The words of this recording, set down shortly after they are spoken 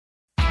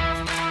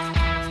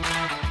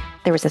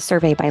There was a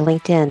survey by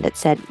LinkedIn that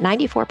said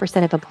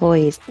 94% of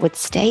employees would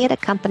stay at a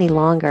company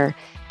longer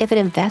if it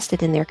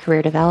invested in their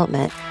career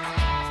development.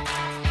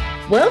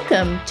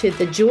 Welcome to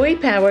the Joy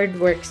Powered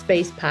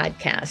Workspace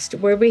podcast,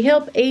 where we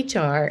help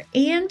HR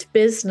and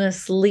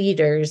business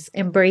leaders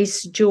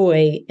embrace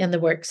joy in the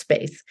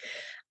workspace.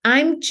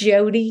 I'm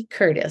Jody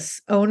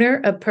Curtis, owner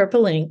of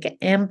Purple Ink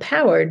and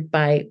powered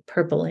by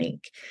Purple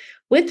Ink.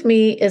 With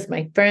me is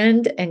my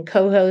friend and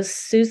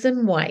co-host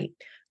Susan White,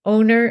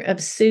 owner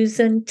of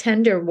Susan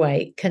Tender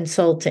White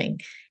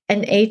Consulting,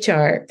 an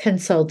HR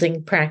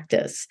consulting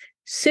practice.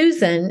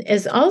 Susan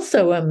is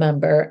also a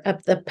member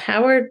of the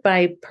Powered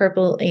by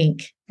Purple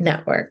Ink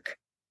network.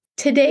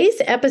 Today's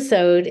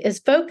episode is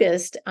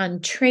focused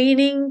on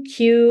training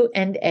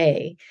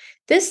Q&A.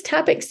 This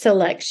topic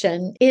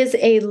selection is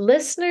a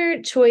listener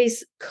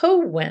choice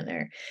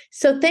co-winner.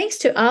 So thanks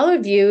to all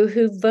of you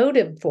who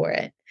voted for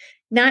it.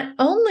 Not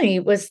only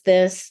was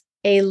this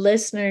a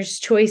listener's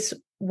choice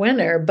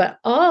winner, but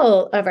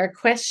all of our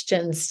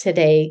questions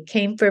today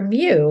came from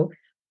you,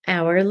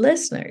 our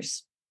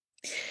listeners.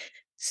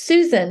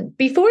 Susan,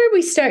 before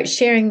we start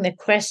sharing the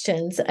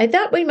questions, I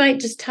thought we might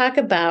just talk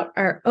about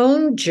our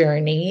own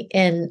journey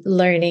in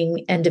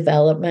learning and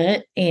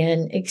development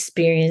and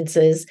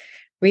experiences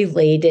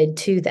related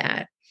to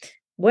that.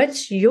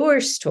 What's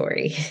your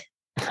story?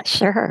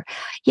 Sure.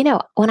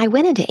 When I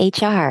went into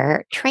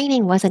HR,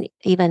 training wasn't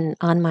even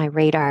on my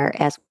radar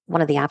as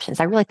one of the options.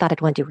 I really thought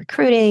I'd want to do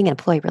recruiting,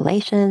 employee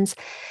relations.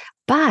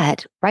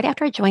 But right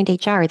after I joined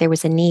HR, there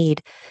was a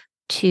need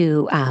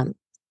to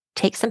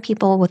take some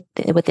people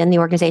within the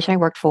organization I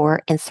worked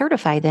for and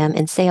certify them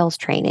in sales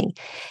training.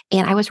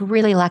 And I was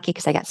really lucky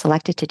because I got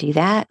selected to do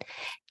that.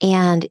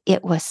 And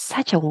it was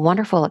such a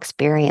wonderful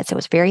experience. It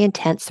was very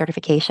intense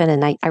certification,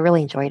 and I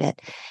really enjoyed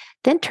it.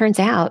 Then turns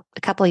out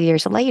a couple of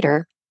years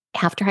later,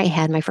 after I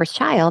had my first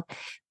child,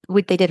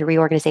 they did a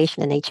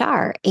reorganization in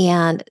HR,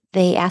 and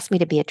they asked me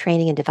to be a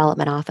training and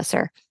development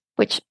officer,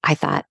 which I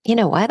thought, you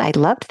know what? I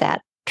loved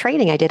that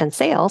training I did in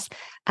sales.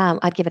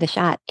 I'd give it a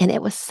shot. And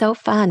it was so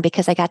fun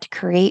because I got to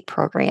create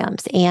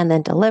programs and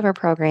then deliver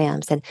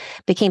programs and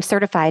became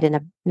certified in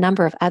a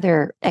number of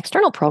other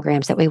external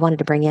programs that we wanted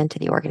to bring into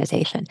the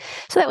organization.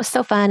 So that was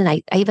so fun. And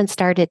I even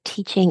started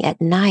teaching at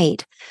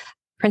night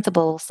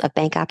principles of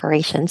bank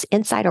operations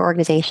inside our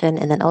organization,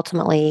 and then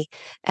ultimately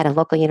at a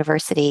local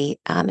university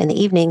in the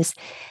evenings.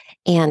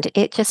 And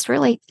it just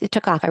it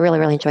took off. I really,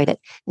 really enjoyed it.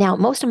 Now,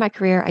 most of my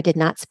career, I did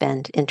not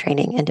spend in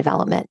training and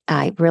development.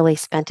 I really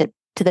spent it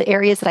to the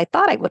areas that I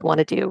thought I would want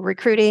to do: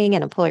 recruiting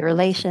and employee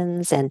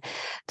relations and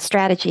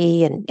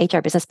strategy and HR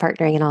business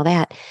partnering and all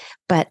that.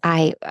 But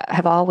I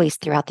have always,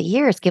 throughout the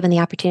years, given the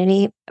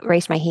opportunity,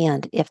 raised my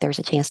hand if there's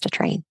a chance to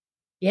train.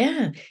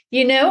 Yeah.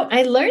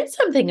 I learned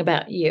something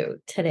about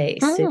you today,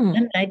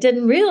 Susan. I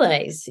didn't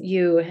realize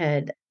you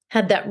had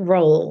that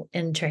role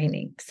in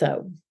training.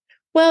 So,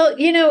 well,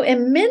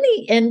 in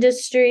many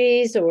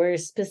industries or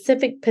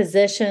specific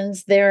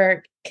positions, there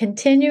are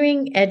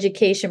continuing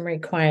education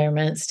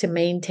requirements to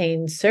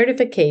maintain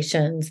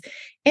certifications,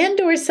 and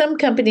or some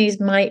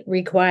companies might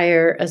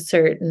require a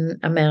certain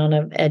amount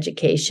of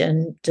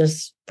education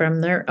just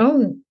from their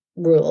own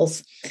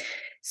rules.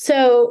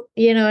 So,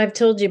 I've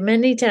told you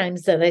many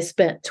times that I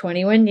spent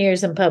 21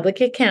 years in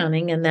public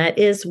accounting, and that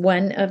is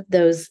one of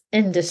those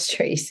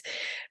industries.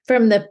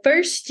 From the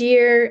first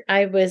year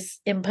I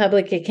was in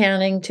public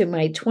accounting to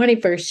my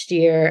 21st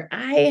year,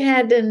 I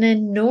had an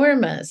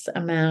enormous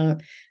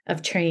amount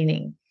of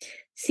training.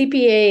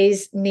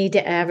 CPAs need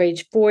to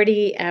average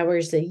 40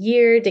 hours a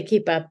year to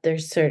keep up their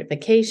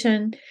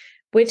certification,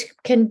 which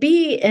can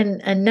be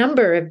in a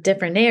number of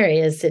different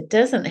areas. It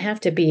doesn't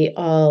have to be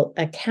all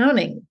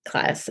accounting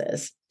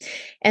classes.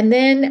 And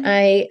then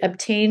I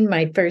obtained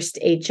my first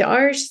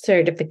HR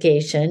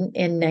certification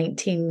in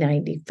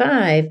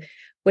 1995,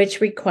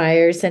 which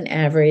requires an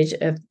average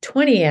of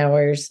 20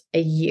 hours a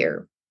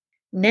year.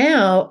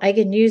 Now I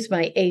can use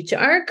my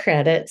HR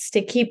credits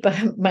to keep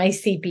up my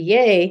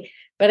CPA,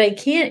 but I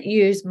can't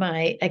use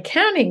my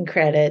accounting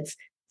credits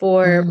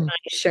for my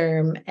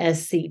SHRM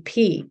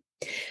SCP.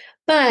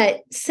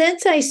 But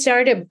since I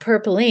started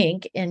Purple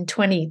Ink in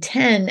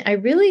 2010, I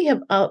really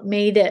have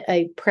made it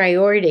a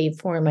priority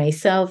for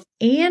myself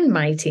and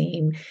my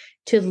team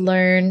to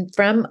learn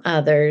from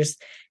others.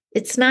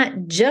 It's not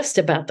just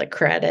about the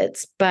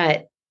credits,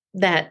 but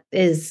that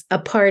is a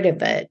part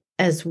of it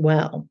as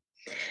well.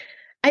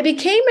 I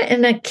became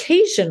an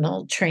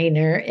occasional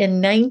trainer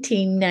in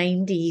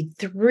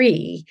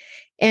 1993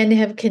 and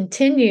have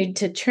continued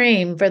to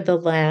train for the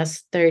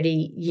last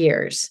 30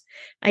 years.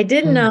 I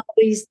didn't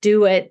always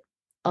do it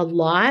a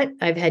lot.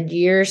 I've had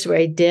years where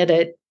I did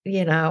it,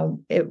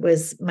 it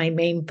was my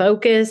main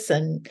focus,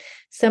 and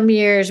some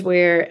years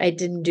where I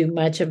didn't do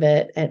much of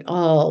it at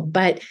all.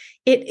 But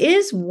it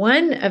is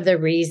one of the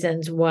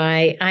reasons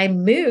why I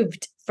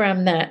moved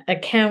from that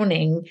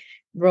accounting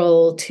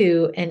role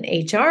to an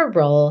HR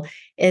role,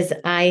 is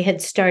I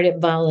had started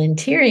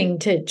volunteering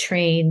to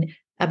train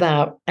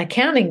about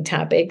accounting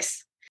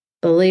topics,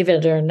 believe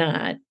it or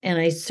not. And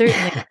I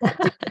certainly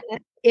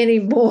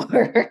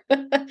anymore.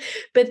 But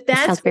It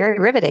sounds very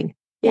riveting.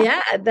 Yeah.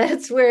 yeah,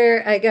 that's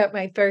where I got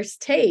my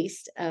first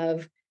taste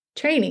of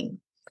training.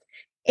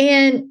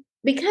 And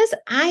because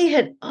I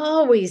had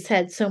always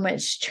had so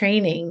much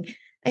training,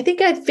 I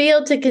think I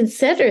failed to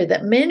consider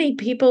that many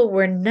people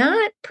were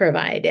not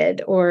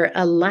provided or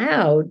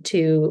allowed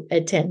to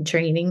attend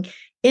training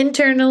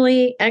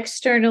internally,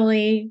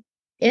 externally,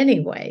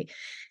 anyway.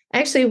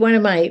 Actually, one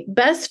of my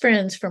best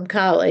friends from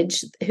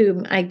college,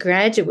 whom I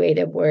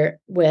graduated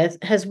with,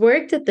 has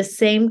worked at the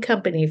same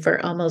company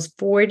for almost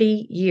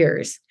 40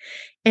 years.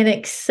 And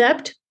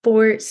except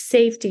for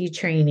safety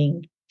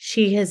training,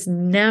 she has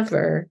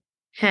never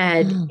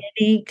had Mm,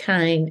 any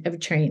kind of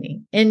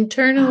training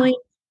internally,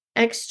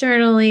 wow.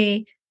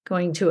 externally,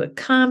 going to a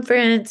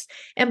conference.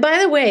 And by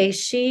the way,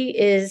 she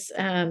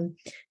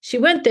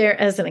went there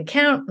as an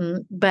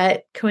accountant,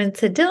 but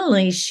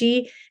coincidentally,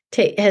 she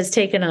has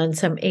taken on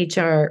some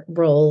HR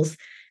roles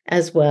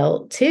as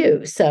well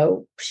too.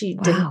 So she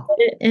didn't Wow. put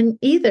it in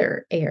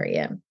either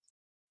area.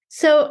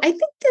 So I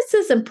think this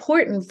is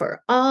important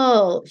for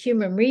all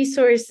human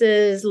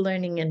resources,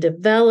 learning and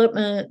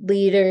development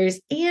leaders,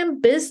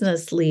 and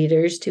business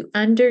leaders to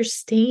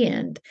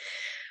understand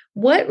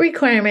what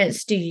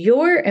requirements do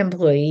your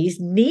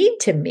employees need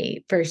to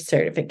meet for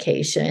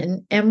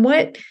certification, and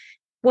what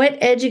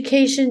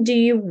education do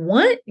you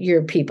want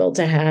your people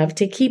to have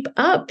to keep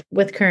up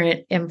with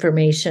current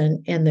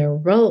information in their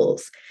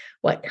roles?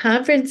 What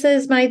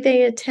conferences might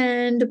they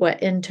attend?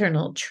 What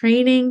internal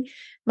training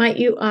might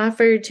you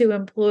offer to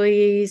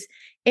employees?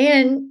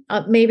 And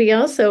maybe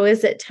also,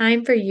 is it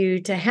time for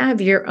you to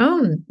have your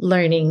own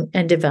learning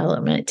and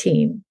development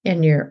team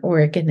in your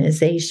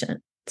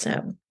organization?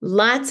 So,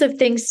 lots of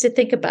things to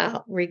think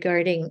about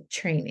regarding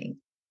training.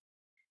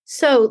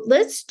 So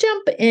let's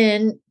jump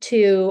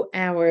into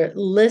our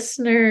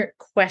listener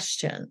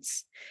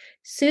questions.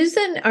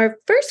 Susan, our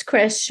first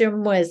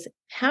question was,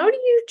 how do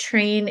you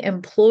train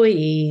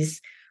employees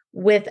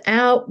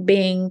without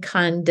being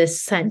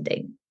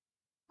condescending?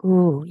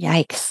 Ooh,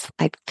 yikes.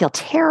 I feel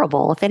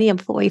terrible if any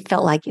employee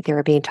felt like they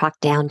were being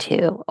talked down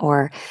to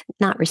or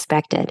not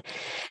respected.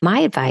 My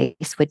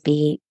advice would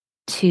be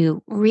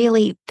to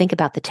really think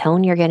about the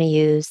tone you're going to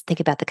use, think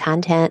about the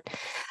content,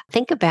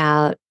 think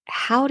about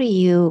how do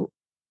you,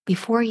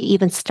 before you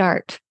even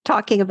start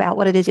talking about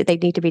what it is that they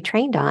need to be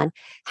trained on,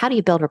 how do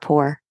you build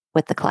rapport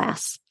with the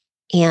class?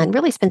 And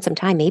really spend some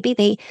time.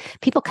 Maybe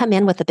people come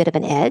in with a bit of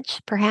an edge,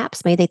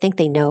 perhaps. Maybe they think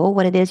they know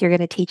what it is you're going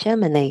to teach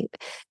them and they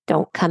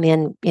don't come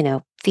in,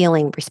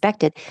 feeling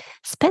respected.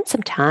 Spend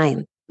some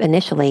time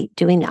initially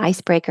doing the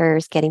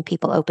icebreakers, getting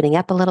people opening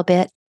up a little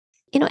bit,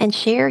 and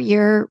share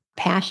your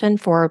passion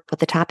for what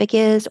the topic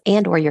is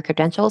and or your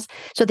credentials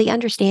so they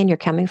understand you're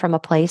coming from a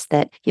place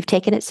that you've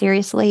taken it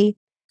seriously,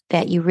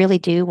 that you really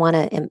do want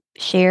to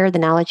share the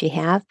knowledge you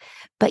have,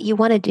 but you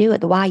want to do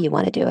it the why you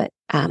want to do it.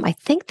 I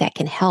think that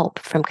can help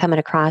from coming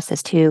across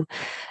as too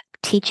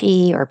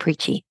teachy or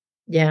preachy.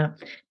 Yeah.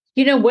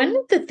 One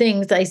of the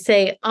things I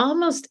say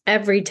almost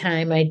every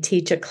time I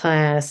teach a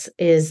class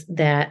is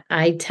that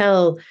I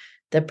tell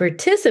the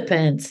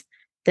participants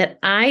that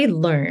I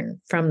learn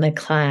from the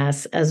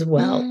class as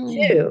well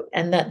Mm, too,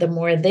 and that the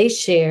more they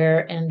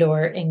share and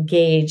or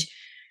engage,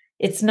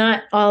 it's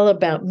not all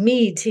about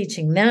me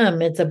teaching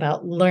them, it's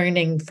about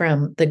learning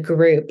from the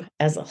group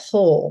as a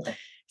whole.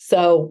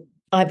 So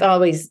I've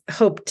always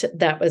hoped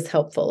that was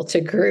helpful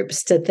to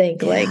groups to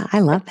think like, yeah,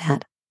 I love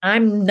that.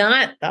 I'm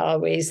not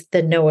always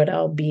the know it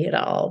all, be it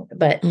all,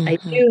 but I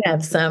Hmm. do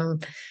have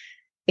some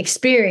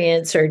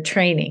experience or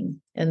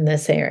training in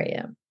this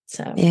area.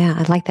 So, Yeah,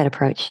 I like that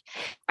approach.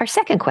 Our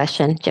second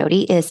question,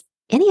 Jody, is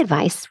any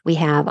advice we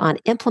have on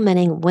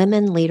implementing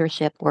women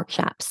leadership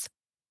workshops?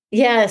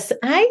 yes,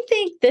 I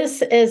think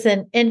this is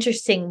an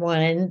interesting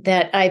one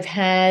that I've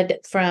had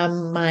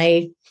from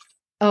my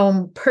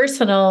own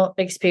personal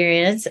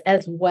experience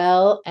as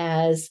well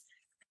as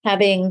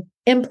having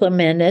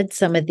implemented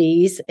some of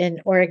these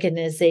in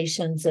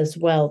organizations as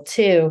well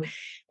too,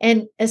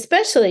 and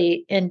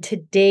especially in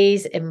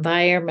today's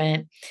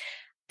environment.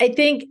 I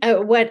think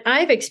what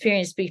I've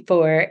experienced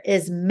before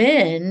is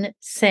men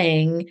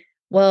saying,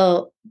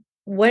 well,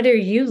 what are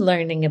you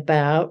learning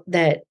about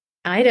that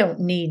I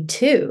don't need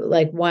to?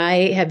 Like,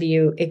 why have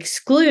you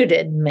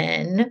excluded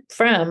men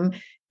from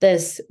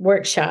this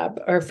workshop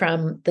or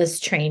from this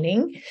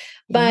training?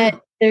 Yeah.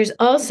 But there's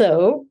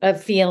also a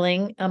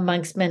feeling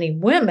amongst many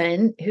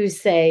women who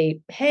say,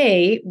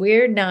 hey,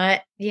 we're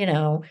not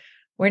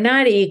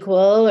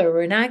equal, or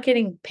we're not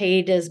getting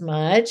paid as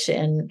much.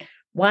 And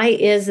why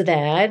is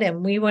that?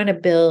 And we want to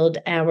build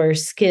our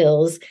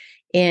skills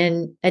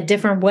in a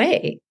different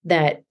way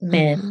that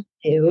men Hmm.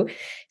 do.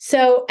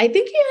 So I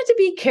think you have to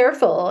be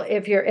careful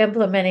if you're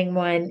implementing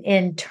one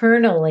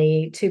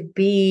internally to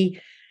be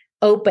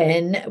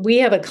open. We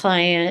have a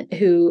client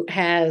who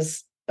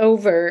has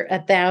over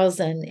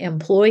 1,000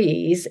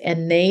 employees,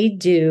 and they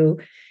do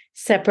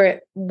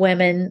separate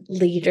women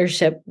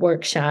leadership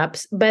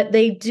workshops, but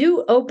they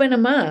do open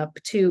them up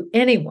to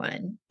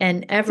anyone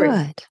and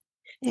everyone. Good.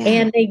 Yeah.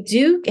 And they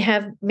do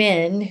have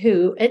men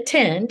who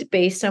attend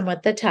based on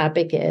what the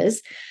topic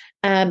is.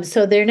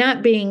 So they're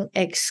not being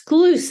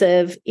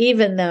exclusive,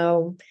 even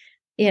though,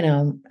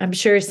 I'm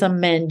sure some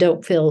men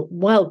don't feel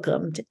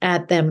welcomed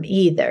at them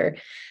either.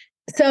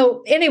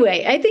 So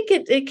anyway, I think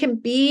it can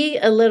be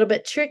a little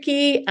bit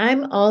tricky.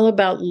 I'm all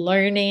about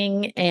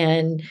learning,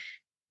 and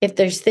if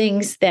there's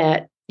things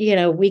that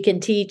we can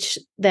teach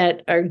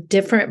that are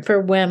different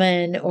for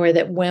women or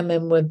that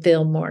women would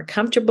feel more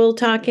comfortable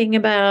talking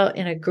about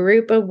in a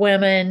group of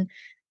women,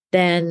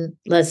 then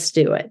let's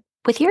do it.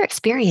 With your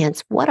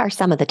experience, what are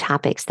some of the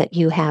topics that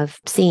you have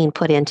seen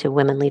put into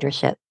women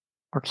leadership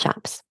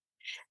workshops?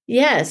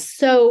 Yes.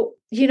 So,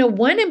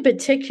 one in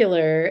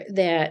particular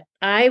that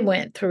I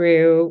went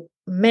through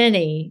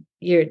 20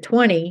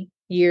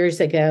 years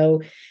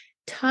ago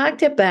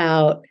talked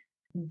about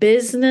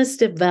business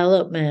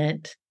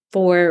development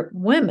for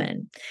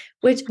women,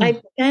 which Hmm.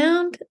 I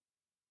found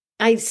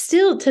I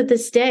still to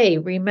this day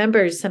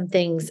remember some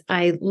things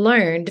I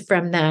learned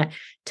from that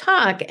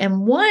talk.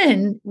 And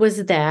one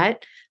was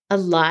that a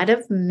lot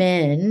of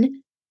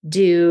men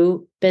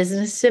do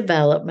business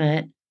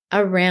development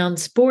around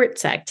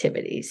sports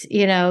activities.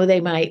 They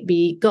might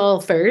be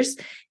golfers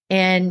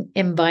and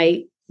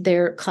invite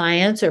their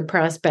clients or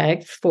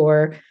prospects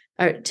for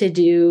to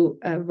do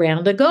a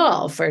round of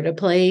golf or to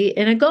play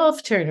in a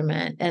golf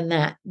tournament, and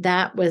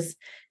that was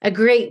a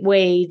great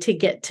way to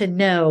get to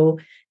know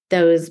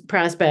those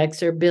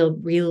prospects or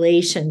build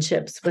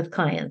relationships with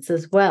clients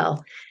as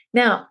well.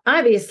 Now,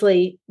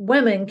 obviously,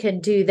 women can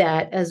do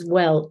that as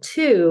well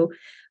too,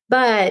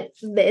 but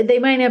they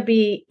might not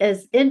be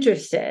as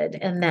interested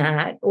in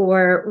that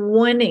or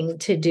wanting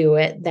to do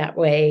it that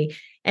way.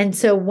 And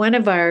so, one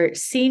of our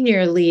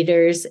senior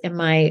leaders in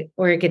my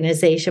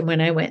organization,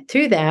 when I went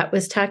through that,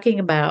 was talking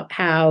about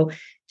how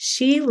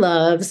she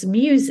loves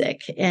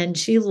music and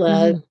she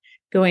loves Mm.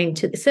 going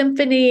to the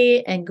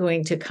symphony and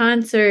going to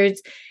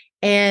concerts,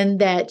 and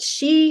that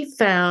she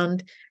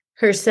found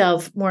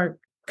herself more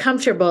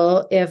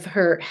comfortable if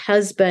her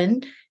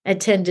husband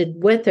attended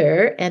with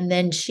her, and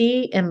then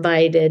she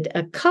invited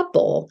a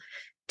couple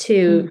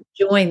to Mm.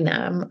 join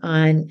them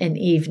on an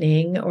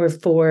evening or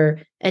for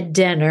a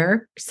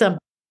dinner, something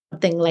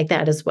like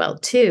that as well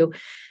too,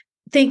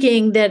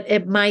 thinking that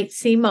it might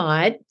seem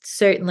odd.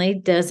 Certainly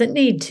doesn't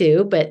need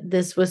to, but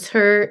this was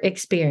her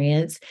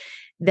experience,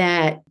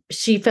 that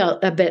she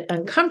felt a bit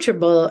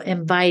uncomfortable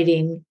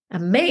inviting a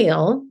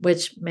male,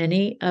 which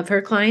many of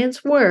her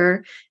clients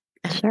were,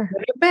 good Sure.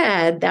 or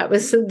bad. That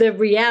was the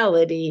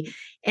reality.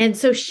 And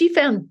so she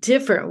found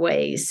different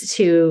ways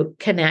to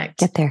connect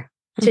Get there.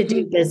 to Hmm.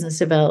 do business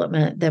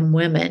development than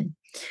women.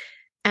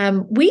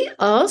 We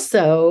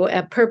also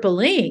at Purple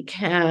Ink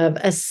have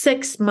a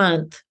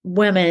 6-month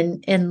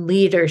Women in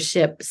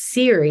Leadership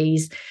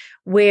series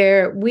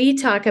where we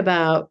talk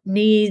about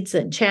needs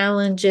and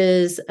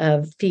challenges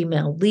of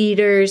female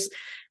leaders.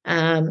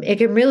 It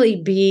can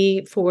really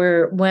be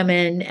for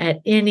women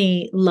at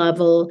any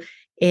level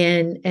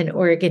in an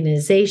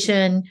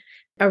organization,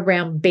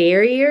 around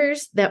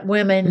barriers that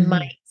women Hmm.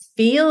 might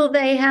feel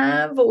they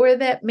have or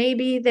that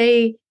maybe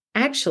they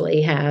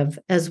actually have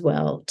as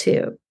well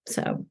too.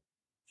 So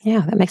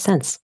Yeah, that makes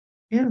sense.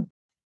 yeah.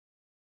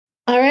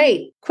 All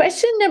right.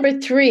 Question number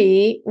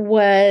 3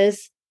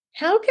 was,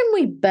 how can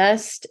we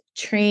best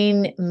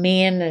train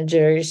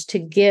managers to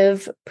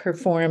give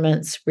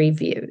performance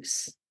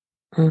reviews?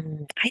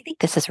 I think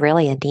this is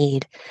really a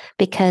need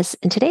because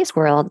in today's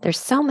world, there's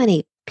so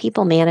many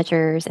people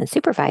managers and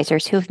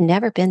supervisors who have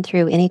never been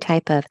through any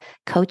type of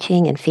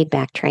coaching and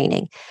feedback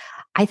training.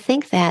 I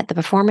think that the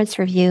performance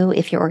review,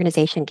 if your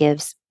organization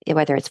gives,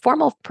 whether it's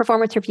formal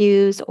performance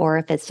reviews or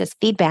if it's just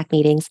feedback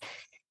meetings,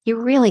 you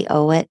really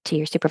owe it to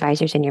your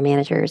supervisors and your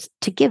managers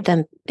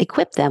to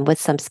equip them with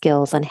some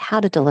skills on how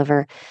to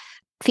deliver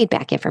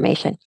feedback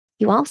information.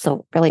 You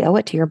also really owe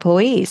it to your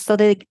employees so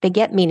that they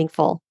get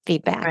meaningful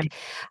feedback. Right.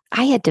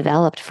 I had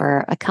developed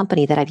for a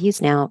company that I've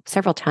used now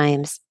several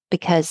times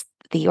because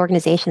the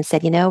organization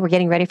said, we're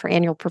getting ready for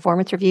annual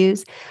performance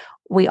reviews.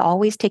 We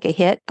always take a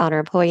hit on our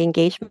employee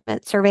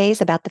engagement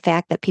surveys about the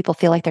fact that people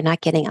feel like they're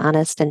not getting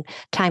honest and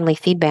timely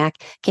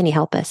feedback. Can you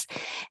help us?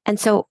 And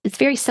so it's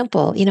very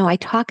simple. I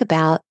talk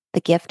about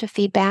the gift of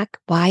feedback,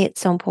 why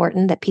it's so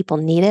important that people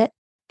need it.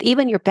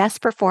 Even your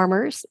best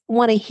performers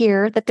want to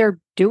hear that they're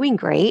doing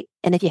great.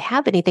 And if you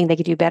have anything they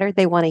could do better,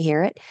 they want to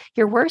hear it.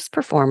 Your worst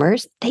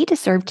performers, they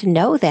deserve to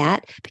know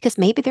that because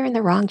maybe they're in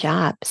the wrong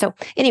job. So,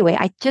 anyway,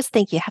 I just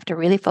think you have to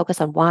really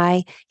focus on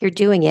why you're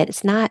doing it.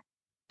 It's not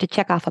to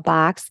check off a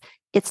box,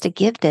 it's to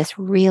give this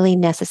really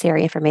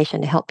necessary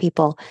information to help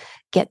people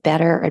get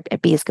better or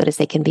be as good as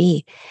they can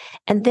be.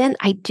 And then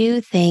I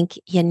do think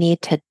you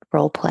need to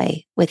role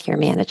play with your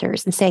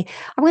managers and say,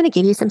 I'm going to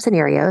give you some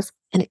scenarios.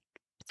 And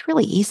it's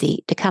really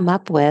easy to come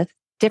up with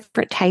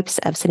different types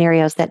of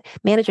scenarios that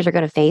managers are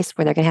going to face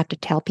where they're going to have to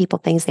tell people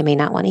things they may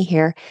not want to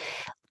hear.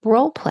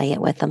 Role play it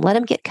with them, let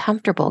them get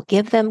comfortable,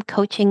 give them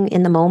coaching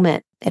in the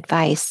moment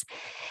advice.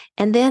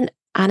 And then,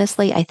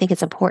 honestly, I think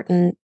it's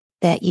important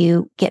that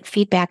you get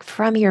feedback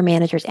from your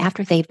managers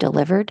after they've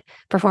delivered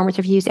performance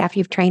reviews, after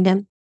you've trained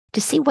them.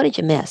 to see what did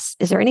you miss?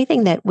 Is there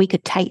anything that we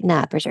could tighten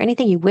up? Is there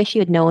anything you wish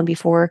you had known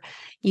before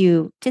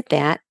you did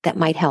that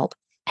might help?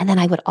 And then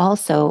I would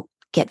also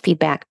get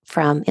feedback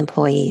from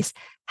employees.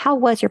 How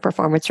was your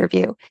performance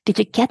review? Did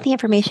you get the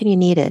information you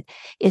needed?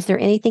 Is there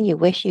anything you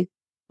wish you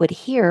would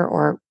hear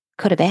or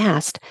could have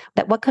asked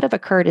that what could have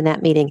occurred in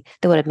that meeting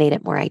that would have made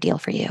it more ideal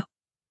for you?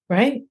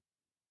 Right.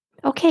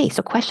 Okay,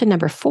 so question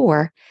number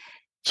 4,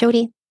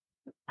 Jody,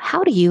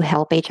 how do you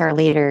help HR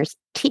leaders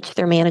teach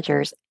their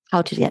managers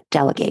how to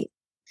delegate?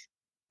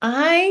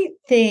 I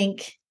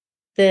think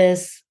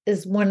this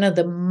is one of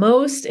the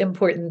most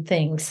important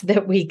things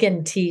that we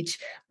can teach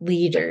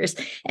leaders,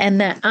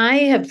 and that I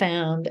have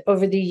found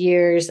over the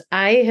years.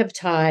 I have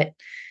taught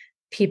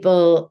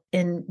people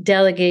in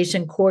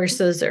delegation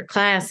courses or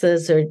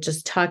classes or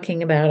just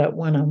talking about it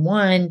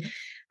one-on-one.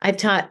 I've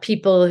taught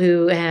people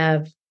who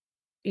have,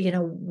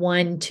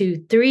 1,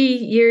 2, 3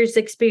 years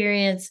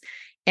experience.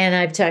 And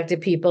I've talked to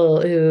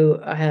people who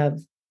have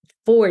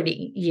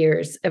 40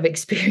 years of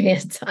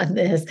experience on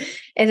this.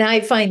 And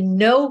I find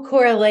no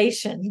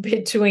correlation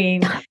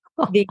between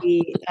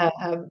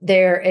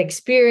their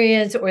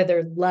experience or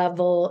their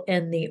level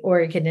in the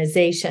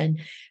organization.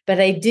 But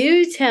I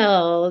do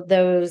tell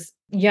those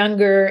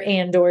younger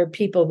and or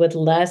people with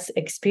less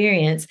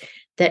experience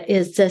that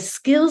is a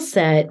skill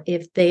set,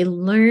 if they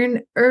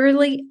learn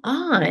early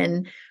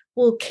on,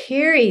 will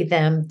carry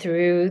them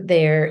through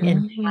their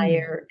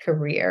entire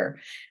career.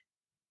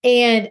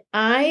 And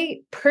I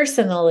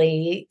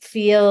personally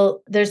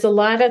feel there's a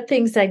lot of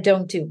things I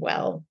don't do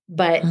well,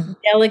 but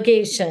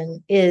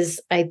delegation is,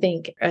 I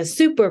think, a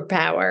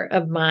superpower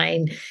of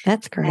mine.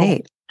 That's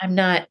great. I'm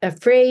not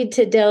afraid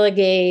to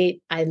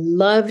delegate. I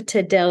love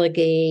to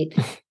delegate.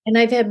 And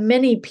I've had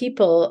many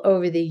people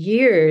over the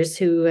years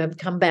who have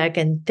come back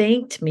and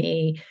thanked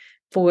me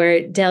for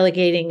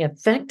delegating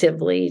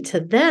effectively to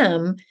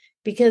them,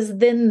 because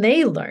then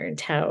they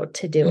learned how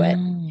to do it.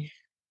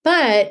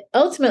 But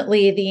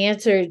ultimately, the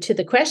answer to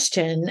the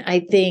question, I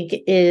think,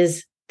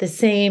 is the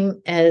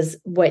same as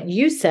what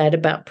you said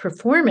about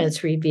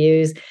performance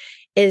reviews,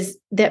 is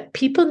that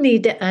people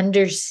need to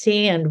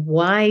understand,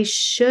 why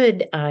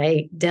should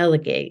I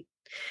delegate?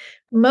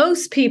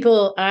 Most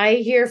people I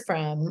hear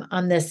from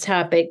on this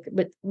topic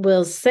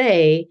will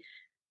say,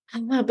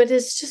 oh, but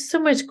it's just so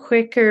much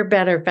quicker,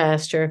 better,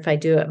 faster if I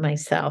do it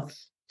myself,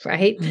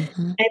 right?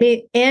 I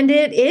mean, and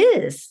it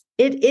is.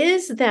 It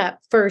is that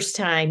first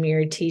time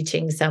you're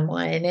teaching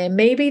someone, and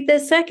maybe the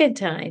second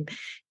time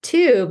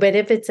too. But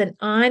if it's an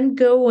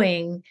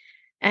ongoing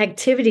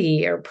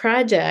activity or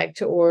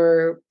project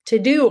or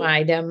to-do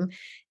item,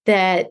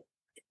 that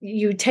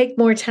you take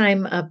more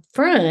time up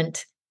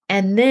front,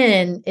 and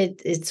then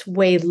it's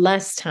way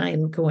less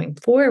time going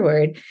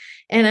forward.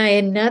 And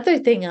another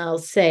thing I'll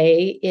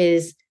say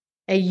is,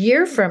 a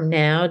year from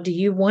now, do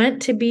you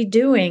want to be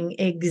doing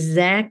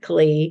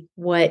exactly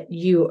what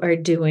you are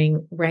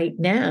doing right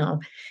now?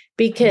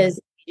 Because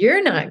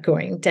you're not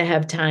going to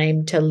have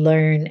time to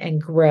learn and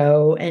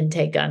grow and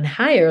take on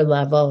higher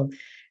level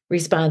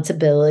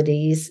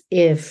responsibilities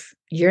if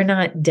you're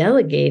not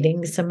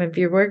delegating some of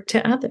your work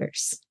to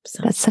others.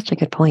 So that's such a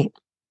good point.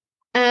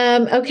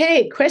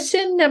 Okay,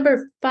 question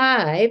number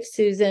 5,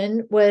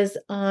 Susan, was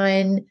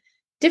on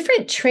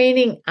different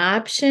training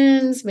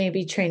options,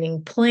 maybe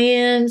training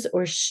plans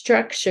or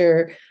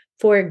structure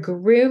for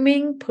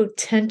grooming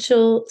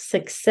potential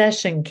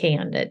succession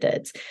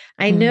candidates.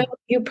 I know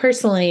you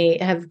personally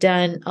have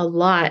done a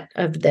lot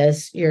of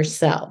this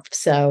yourself.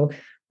 So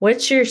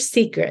what's your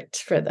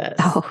secret for this?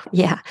 Oh,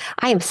 yeah.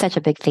 I am such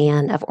a big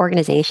fan of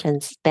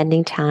organizations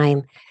spending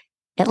time,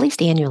 at least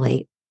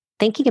annually,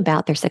 thinking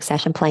about their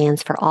succession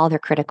plans for all their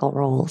critical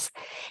roles.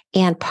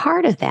 And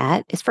part of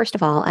that is, first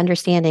of all,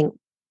 understanding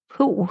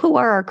who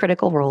are our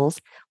critical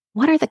roles?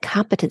 What are the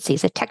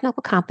competencies, the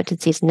technical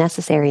competencies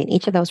necessary in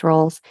each of those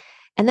roles?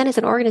 And then as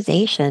an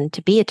organization,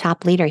 to be a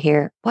top leader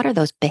here, what are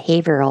those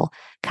behavioral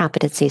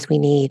competencies we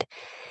need?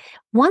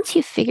 Once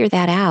you figure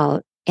that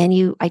out and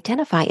you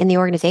identify in the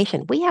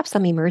organization, we have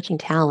some emerging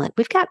talent.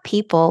 We've got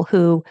people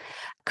who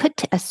could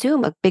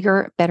assume a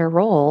bigger, better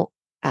role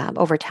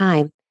over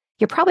time.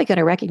 You're probably going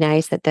to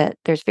recognize that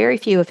there's very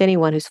few, if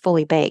anyone, who's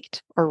fully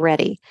baked or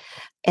ready.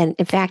 And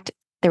in fact,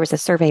 there was a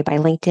survey by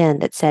LinkedIn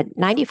that said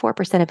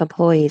 94% of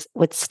employees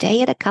would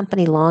stay at a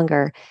company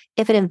longer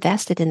if it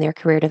invested in their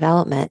career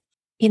development.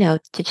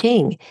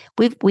 Cha-ching.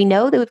 We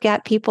know that we've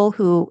got people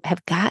who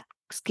have got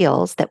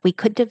skills that we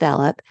could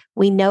develop.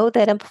 We know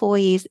that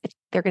employees, if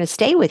they're going to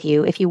stay with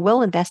you, if you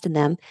will invest in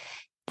them,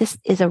 this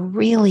is a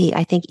really,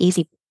 I think,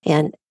 easy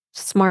and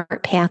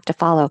smart path to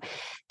follow.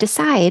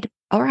 Decide,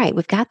 all right,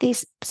 we've got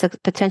these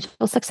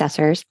potential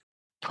successors.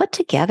 Put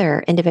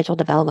together individual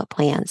development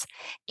plans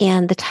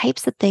and the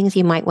types of things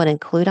you might want to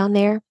include on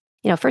there.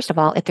 First of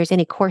all, if there's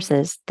any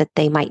courses that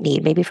they might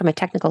need, maybe from a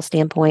technical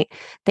standpoint,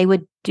 they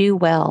would do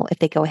well if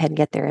they go ahead and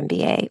get their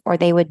MBA, or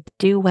they would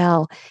do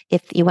well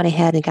if you went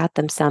ahead and got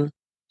them some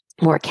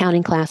more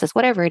accounting classes,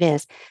 whatever it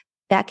is.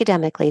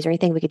 Academically, is there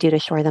anything we could do to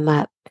shore them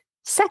up?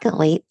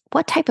 Secondly,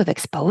 what type of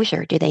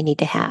exposure do they need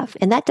to have?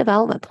 In that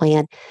development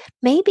plan,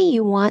 maybe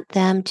you want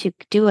them to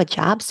do a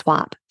job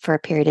swap for a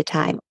period of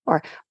time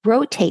or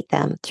rotate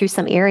them through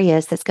some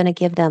areas that's going to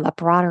give them a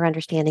broader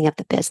understanding of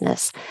the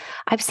business.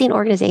 I've seen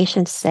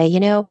organizations say,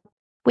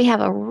 we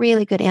have a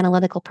really good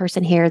analytical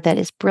person here that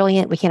is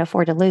brilliant. We can't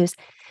afford to lose.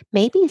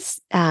 Maybe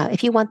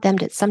if you want them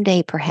to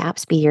someday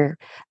perhaps be your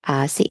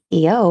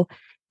CEO,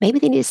 maybe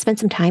they need to spend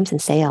some time in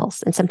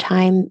sales and some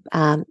time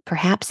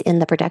perhaps in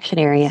the production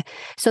area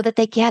so that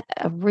they get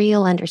a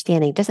real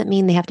understanding. Doesn't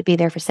mean they have to be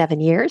there for 7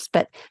 years,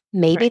 but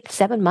maybe Right.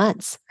 7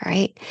 months,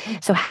 right?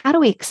 So how do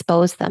we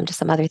expose them to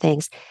some other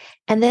things?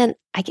 And then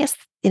I guess,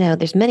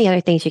 there's many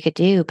other things you could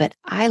do, but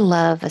I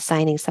love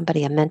assigning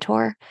somebody a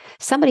mentor,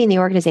 somebody in the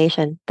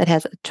organization that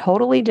has a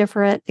totally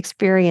different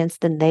experience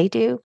than they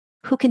do,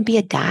 who can be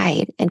a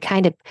guide and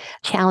kind of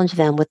challenge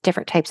them with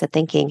different types of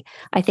thinking.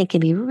 I think can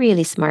be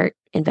really smart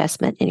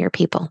investment in your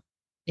people.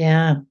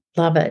 Yeah,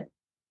 love it.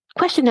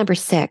 Question number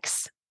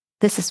 6.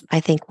 This is,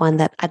 I think, one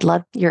that I'd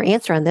love your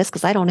answer on this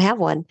because I don't have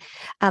one.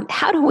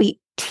 How do we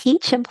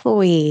teach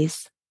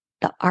employees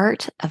the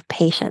art of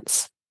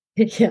patience?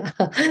 Yeah.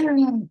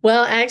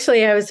 Well,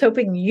 actually, I was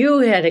hoping you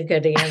had a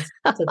good answer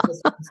to this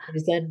one,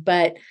 Susan,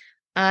 but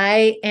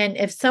and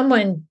if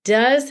someone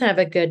does have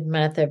a good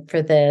method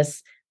for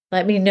this,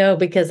 let me know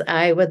because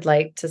I would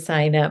like to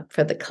sign up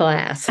for the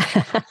class.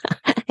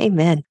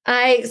 Amen.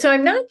 So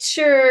I'm not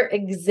sure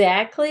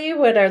exactly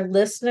what our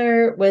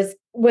listener was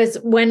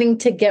wanting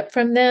to get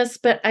from this,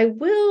 but I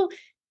will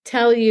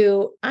tell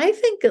you, I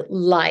think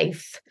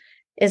life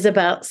is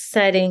about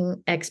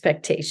setting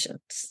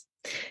expectations.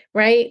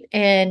 Right.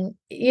 And,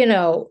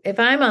 if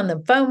I'm on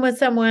the phone with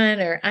someone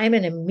or I'm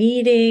in a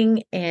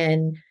meeting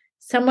and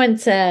someone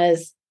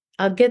says,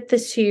 I'll get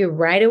this to you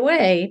right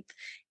away,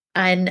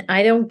 and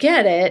I don't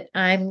get it,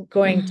 I'm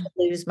going to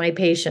lose my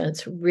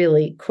patience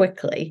really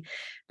quickly.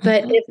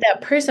 But Mm-hmm. if that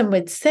person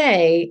would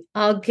say,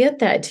 I'll get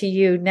that to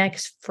you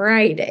next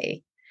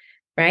Friday,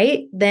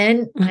 right?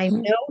 Then I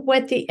Mm-hmm. know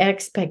what the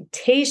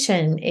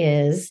expectation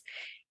is.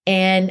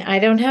 And I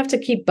don't have to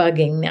keep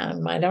bugging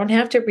them. I don't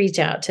have to reach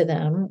out to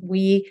them.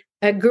 We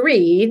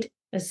agreed,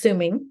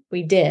 assuming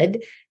we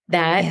did,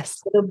 that Yes.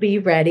 it'll be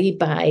ready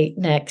by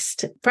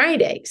next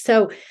Friday.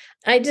 So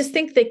I just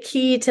think the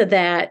key to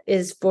that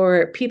is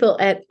for people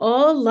at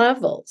all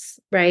levels,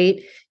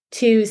 right?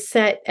 To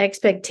set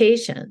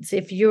expectations.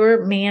 If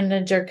your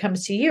manager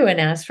comes to you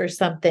and asks for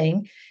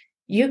something,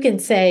 you can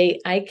say,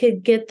 I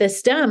could get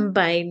this done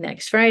by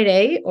next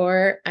Friday,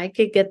 or I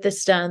could get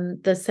this done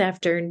this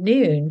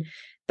afternoon.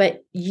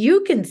 But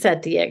you can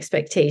set the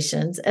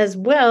expectations as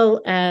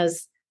well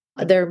as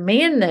their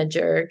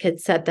manager could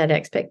set that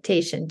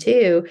expectation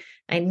too.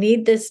 I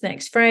need this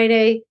next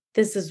Friday.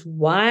 This is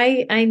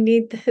why I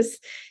need this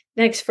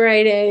next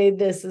Friday.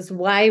 This is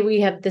why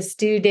we have this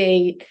due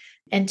date.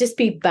 And just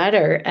be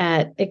better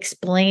at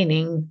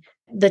explaining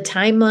the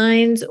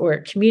timelines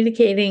or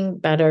communicating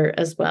better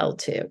as well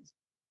too.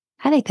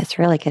 I think that's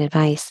really good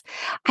advice.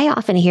 I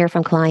often hear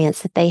from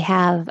clients that they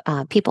have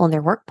people in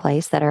their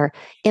workplace that are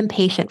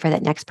impatient for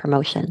that next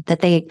promotion,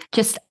 that they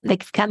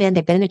come in,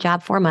 they've been in a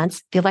job 4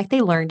 months, feel like they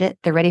learned it,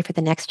 they're ready for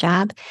the next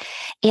job.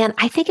 And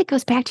I think it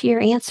goes back to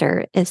your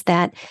answer is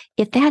that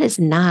if that is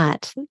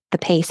not the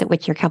pace at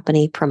which your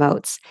company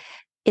promotes,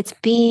 it's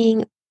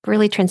being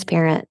really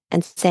transparent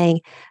and saying,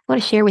 I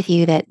want to share with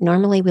you that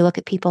normally we look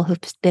at people who've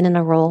been in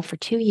a role for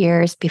 2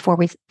 years before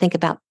we think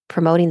about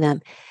promoting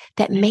them.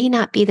 That may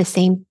not be the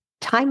same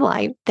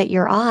timeline that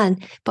you're on,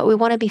 but we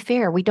want to be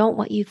fair. We don't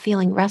want you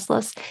feeling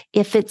restless.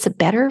 If it's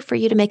better for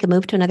you to make a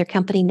move to another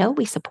company, no,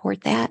 we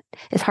support that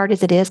as hard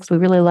as it is because we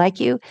really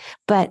like you,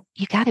 but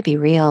you got to be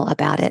real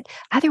about it.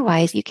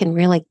 Otherwise, you can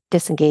really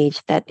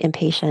disengage that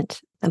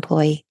impatient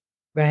employee.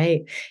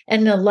 Right.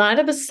 And a lot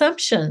of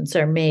assumptions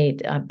are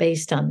made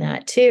based on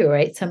that too,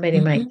 right? Somebody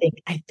might Mhm. think,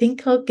 I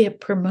think I'll get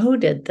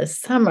promoted this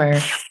summer.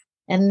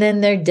 And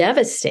then they're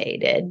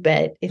devastated.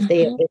 But if they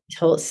had Mhm.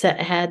 been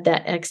had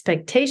that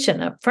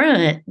expectation up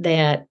front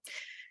that,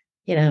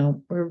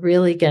 we're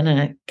really going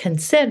to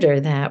consider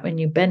that when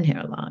you've been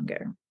here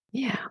longer.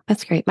 Yeah,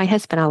 that's great. My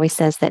husband always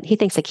says that he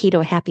thinks a key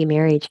to a happy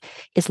marriage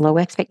is low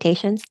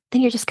expectations.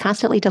 Then you're just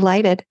constantly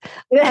delighted.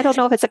 I don't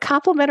know if it's a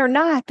compliment or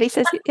not, but he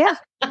says, yeah,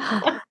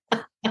 I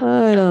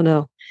don't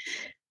know.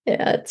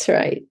 Yeah, that's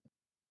right.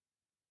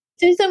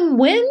 Susan,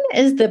 when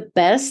is the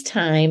best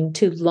time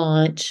to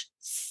launch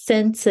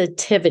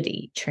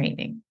sensitivity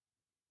training?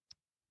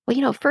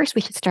 Well, first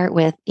we should start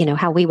with,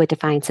 how we would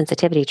define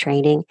sensitivity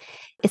training.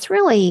 It's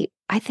really,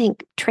 I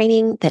think,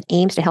 training that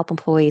aims to help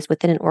employees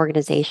within an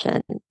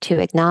organization to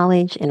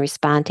acknowledge and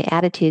respond to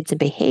attitudes and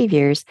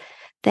behaviors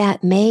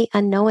that may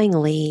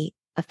unknowingly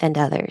offend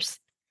others.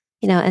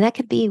 And that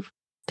could be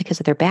because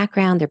of their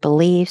background, their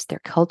beliefs,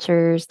 their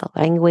cultures, the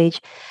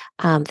language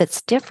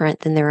that's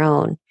different than their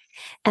own.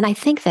 And I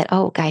think that,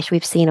 oh gosh,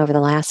 we've seen over the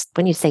last,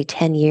 when you say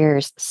 10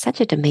 years,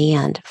 such a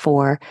demand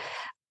for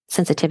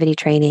sensitivity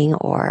training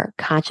or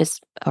conscious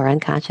or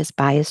unconscious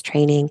bias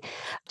training,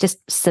 just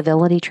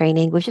civility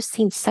training. We've just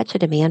seen such a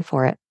demand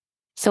for it.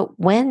 So,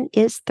 when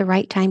is the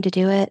right time to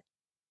do it?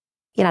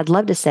 I'd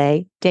love to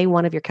say day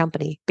one of your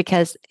company,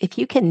 because if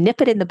you can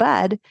nip it in the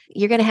bud,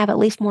 you're going to have at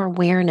least more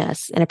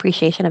awareness and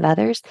appreciation of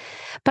others.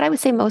 But I would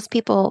say most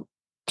people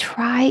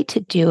try to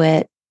do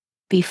it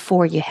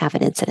before you have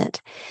an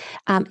incident.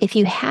 If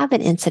you have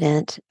an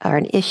incident or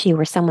an issue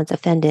where someone's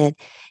offended,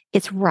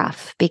 it's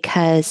rough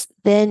because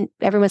then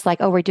everyone's like,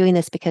 oh, we're doing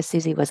this because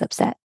Susie was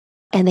upset.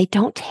 And they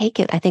don't take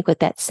it, I think, with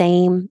that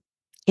same,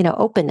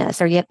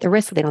 openness, or you have the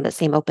risk that they don't have that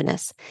same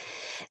openness.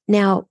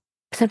 Now,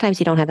 sometimes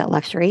you don't have that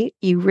luxury.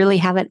 You really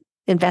haven't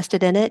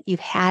invested in it. You've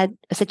had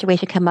a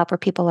situation come up where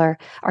people are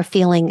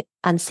feeling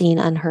unseen,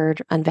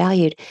 unheard,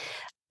 unvalued.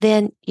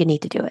 Then you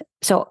need to do it.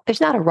 So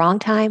there's not a wrong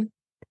time.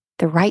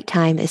 The right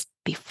time is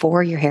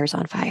before your hair's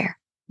on fire.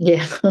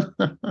 Yeah,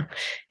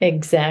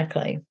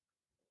 exactly.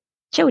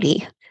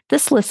 Jody,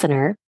 this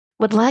listener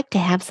would like to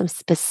have some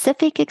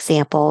specific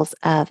examples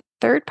of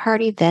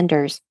third-party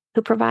vendors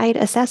who provide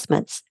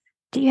assessments.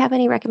 Do you have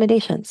any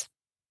recommendations?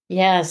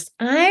 Yes,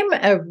 I'm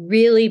a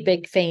really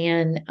big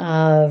fan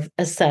of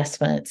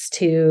assessments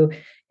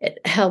it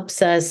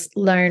helps us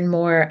learn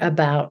more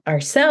about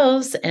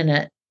ourselves, and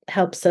it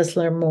helps us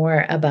learn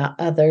more about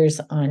others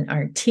on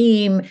our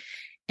team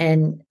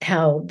and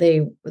how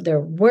their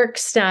work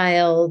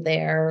style,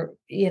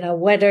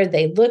 what are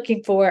they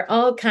looking for,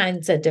 all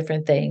kinds of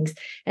different things.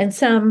 And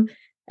some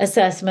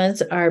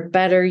assessments are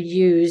better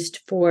used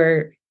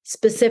for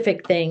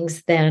specific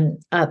things than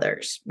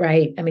others,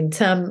 right? I mean,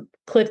 some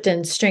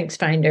Clifton Strengths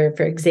Finder,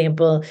 for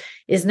example,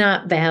 is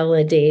not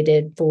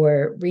validated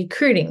for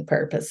recruiting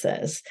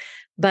purposes,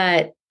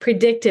 but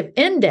Predictive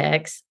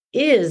Index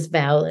is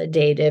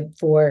validated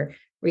for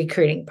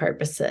recruiting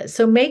purposes.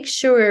 So make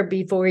sure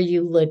before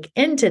you look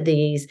into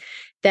these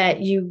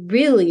that you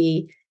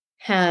really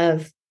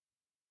have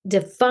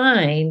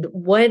defined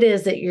what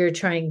is it you're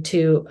trying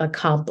to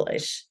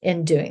accomplish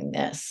in doing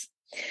this.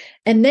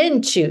 And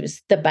then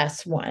choose the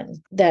best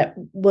one that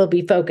will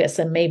be focused.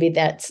 And maybe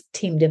that's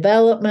team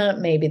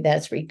development, maybe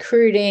that's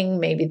recruiting,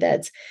 maybe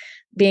that's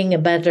being a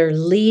better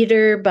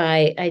leader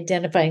by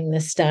identifying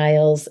the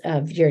styles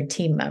of your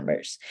team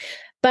members.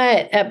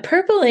 But at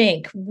Purple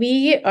Ink,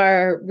 we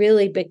are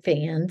really big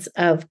fans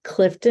of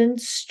Clifton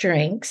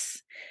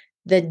Strengths,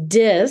 the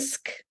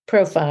DISC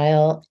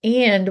profile,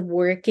 and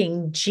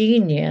Working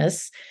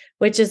Genius,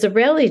 which is a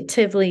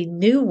relatively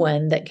new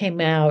one that came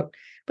out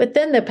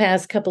within the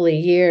past couple of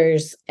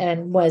years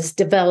and was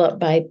developed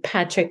by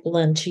Patrick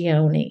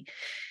Lencioni.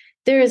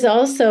 There is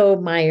also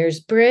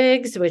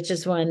Myers-Briggs, which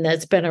is one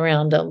that's been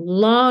around a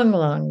long,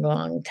 long,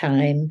 long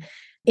time.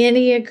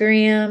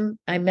 Enneagram,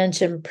 I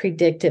mentioned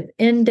Predictive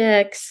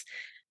Index,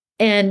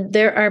 and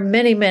there are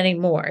many, many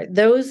more.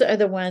 Those are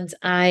the ones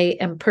I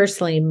am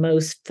personally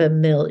most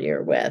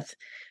familiar with.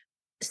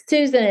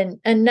 Susan,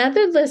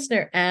 another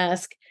listener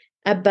asked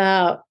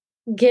about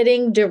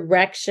getting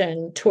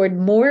direction toward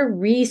more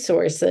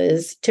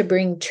resources to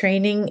bring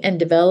training and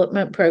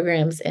development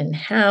programs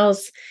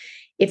in-house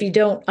if you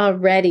don't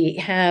already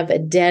have a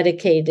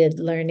dedicated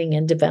learning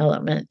and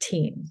development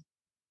team.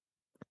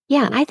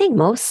 Yeah, and I think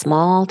most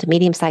small to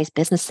medium-sized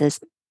businesses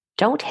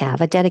don't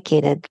have a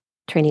dedicated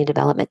training and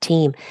development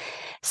team.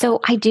 So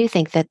I do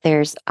think that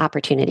there's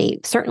opportunity.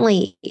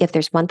 Certainly, if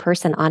there's one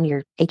person on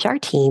your HR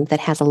team that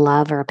has a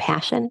love or a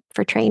passion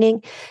for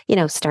training,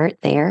 start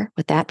there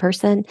with that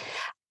person.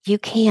 You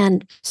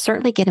can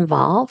certainly get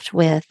involved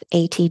with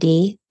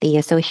ATD, the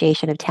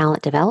Association of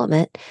Talent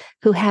Development,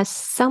 who has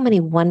so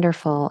many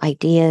wonderful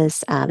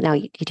ideas. Now,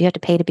 you do have to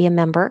pay to be a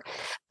member,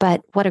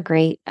 but what a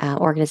great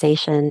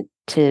organization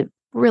to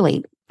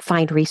really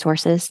find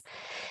resources.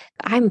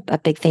 I'm a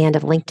big fan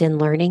of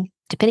LinkedIn Learning.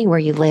 Depending where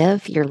you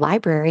live, your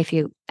library, if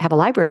you have a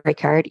library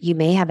card, you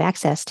may have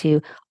access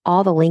to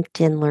all the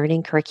LinkedIn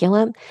Learning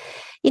curriculum.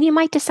 And you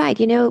might decide,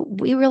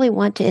 we really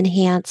want to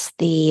enhance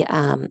the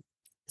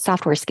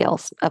software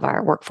skills of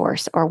our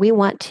workforce, or we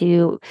want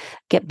to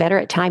get better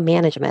at time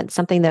management,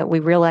 something that we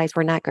realize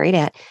we're not great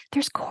at.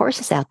 There's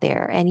courses out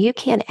there, and you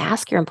can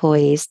ask your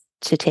employees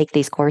to take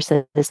these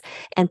courses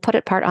and put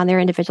it part on their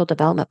individual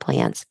development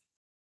plans.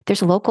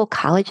 There's local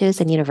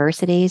colleges and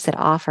universities that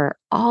offer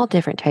all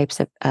different types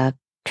of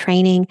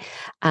training.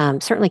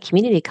 Certainly,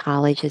 community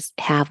colleges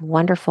have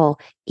wonderful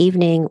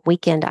evening,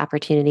 weekend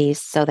opportunities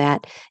so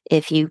that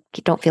if you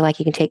don't feel like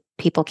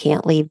people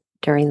can't leave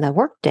during the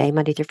workday,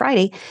 Monday through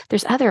Friday,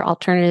 there's other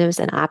alternatives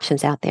and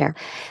options out there.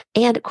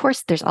 And of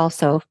course, there's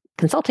also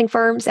consulting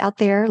firms out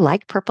there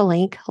like Purple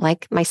Ink,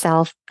 like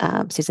myself,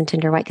 Susan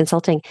Tinder White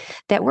Consulting,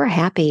 that we're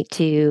happy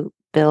to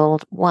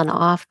build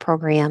one-off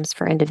programs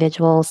for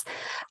individuals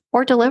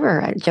or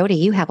deliver. Jody,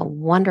 you have a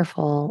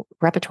wonderful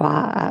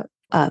repertoire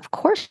of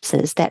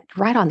courses that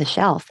right on the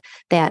shelf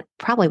that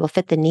probably will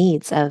fit the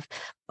needs of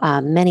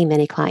many,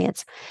 many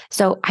clients.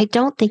 So I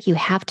don't think you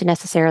have to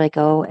necessarily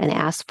go and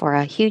ask for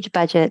a huge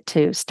budget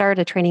to start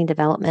a training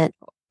development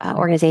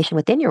organization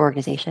within your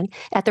organization.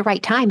 At the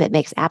right time, it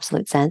makes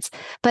absolute sense.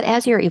 But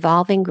as you're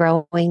evolving,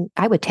 growing,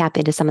 I would tap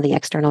into some of the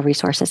external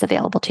resources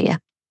available to you.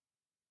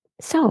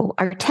 So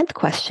our 10th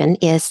question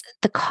is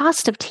the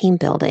cost of team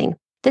building.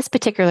 This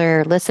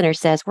particular listener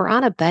says, we're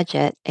on a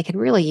budget and can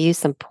really use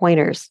some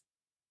pointers.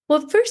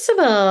 Well, first of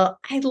all,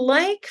 I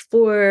like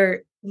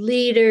for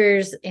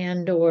leaders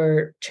and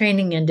or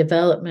training and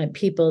development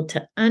people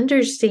to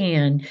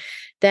understand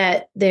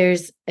that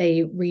there's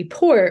a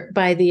report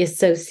by the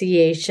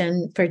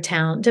Association for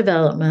Talent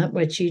Development,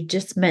 which you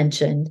just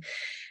mentioned,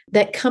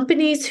 that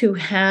companies who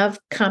have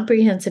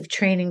comprehensive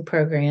training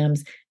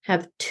programs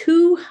have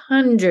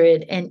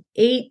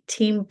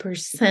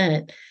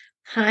 218%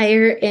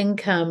 higher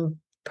income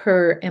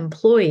per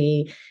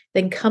employee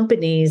than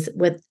companies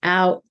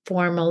without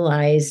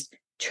formalized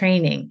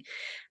training.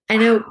 I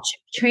know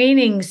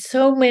training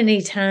so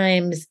many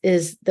times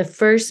is the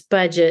first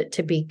budget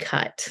to be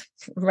cut,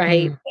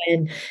 right? Mm.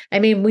 And I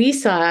mean, we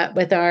saw it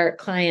with our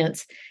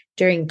clients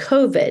during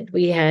COVID.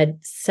 We had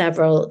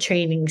several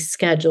trainings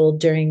scheduled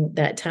during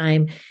that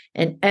time,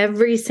 and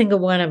every single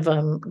one of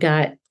them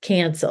got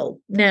canceled.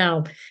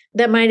 Now,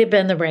 that might have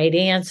been the right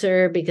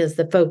answer because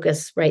the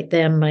focus right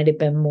then might have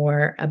been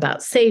more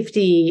about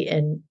safety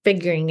and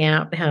figuring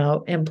out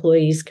how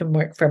employees can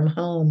work from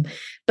home.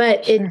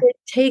 But it Sure. did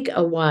take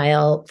a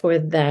while for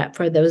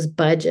those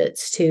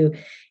budgets to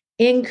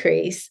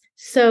increase.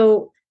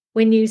 So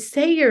when you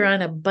say you're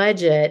on a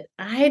budget,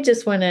 I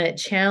just want to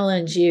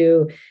challenge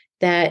you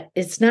that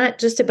it's not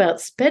just about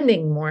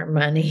spending more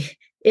money.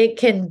 It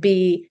can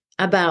be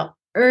about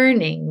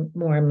earning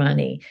more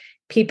money.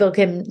 People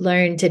can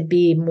learn to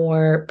be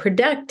more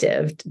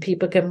productive.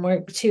 People can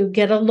work to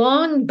get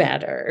along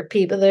better.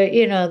 People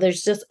are,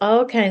 there's just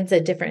all kinds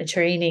of different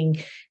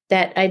training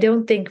that I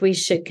don't think we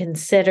should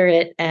consider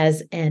it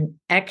as an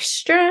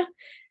extra,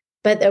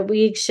 but that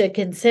we should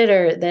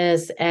consider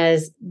this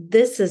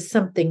is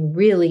something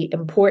really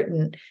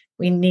important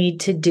we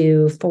need to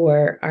do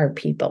for our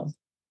people.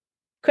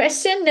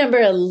 Question number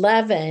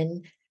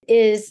 11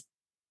 is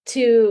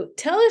to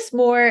tell us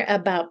more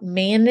about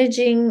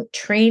managing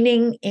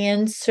training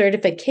and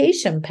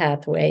certification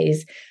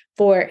pathways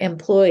for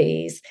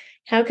employees.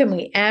 How can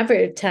we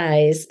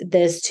advertise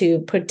this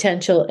to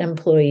potential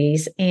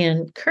employees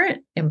and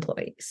current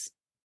employees?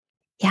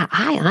 Yeah,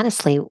 I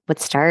honestly would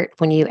start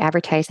when you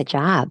advertise a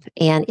job.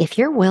 And if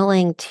you're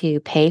willing to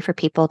pay for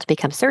people to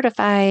become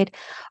certified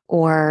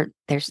or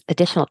there's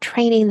additional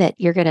training that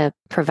you're going to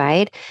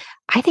provide,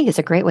 I think it's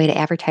a great way to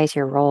advertise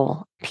your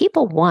role.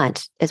 People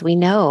want, as we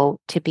know,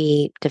 to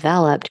be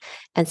developed.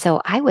 And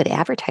so I would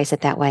advertise it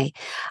that way.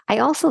 I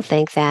also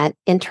think that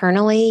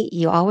internally,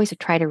 you always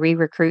try to re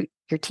recruit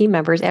your team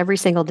members every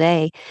single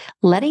day,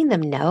 letting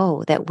them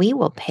know that we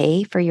will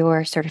pay for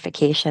your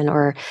certification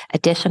or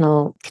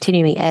additional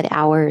continuing ed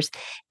hours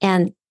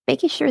and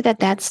making sure that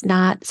that's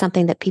not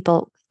something that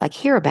people like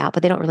hear about,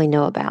 but they don't really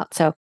know about.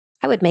 So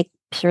I would make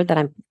sure that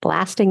I'm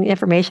blasting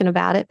information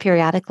about it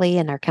periodically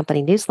in our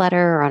company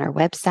newsletter or on our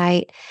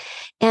website.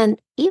 And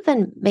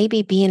even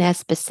maybe being as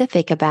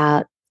specific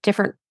about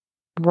different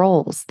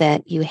roles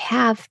that you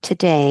have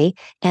today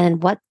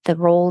and what the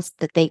roles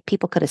that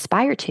people could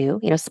aspire to,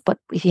 what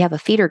if you have a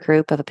feeder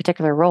group of a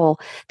particular role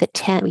that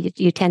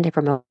you tend to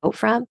promote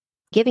from,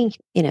 giving,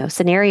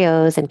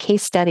 scenarios and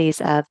case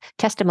studies of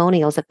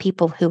testimonials of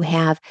people who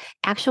have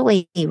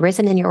actually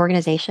risen in your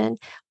organization.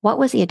 What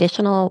was the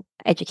additional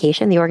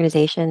education the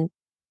organization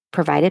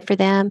provided for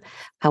them?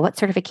 What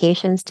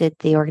certifications did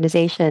the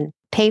organization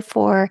pay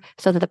for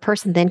so that the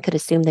person then could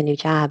assume the new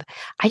job?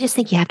 I just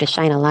think you have to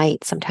shine a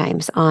light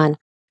sometimes on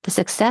the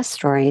success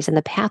stories and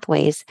the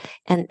pathways.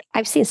 And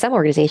I've seen some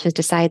organizations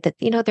decide that,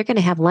 they're going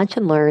to have lunch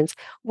and learns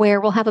where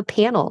we'll have a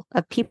panel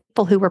of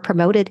people who were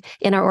promoted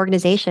in our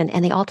organization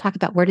and they all talk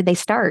about where did they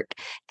start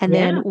and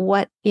then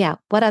what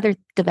other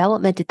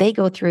development did they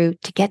go through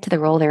to get to the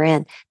role they're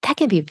in. That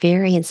can be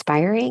very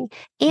inspiring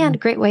and a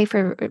great way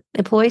for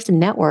employees to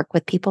network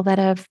with people that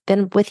have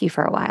been with you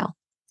for a while.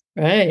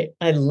 Right.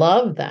 I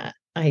love that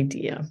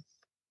idea.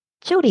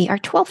 Jody, our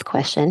 12th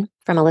question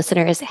from a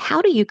listener is,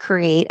 how do you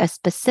create a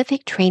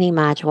specific training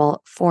module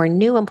for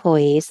new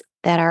employees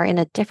that are in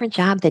a different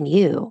job than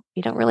you?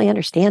 You don't really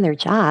understand their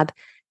job.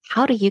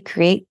 How do you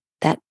create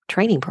that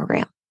training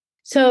program?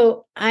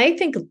 So I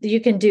think you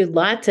can do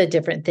lots of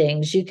different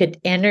things. You could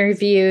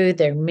interview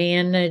their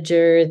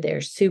manager,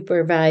 their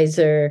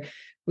supervisor,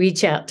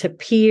 reach out to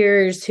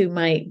peers who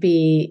might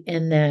be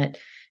in that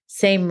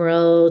same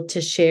role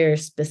to share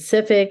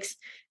specifics.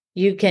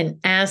 You can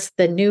ask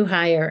the new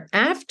hire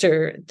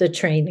after the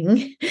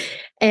training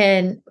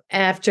and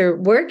after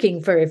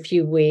working for a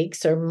few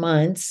weeks or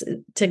months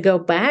to go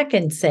back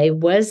and say,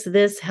 was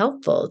this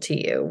helpful to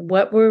you?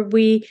 What were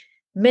we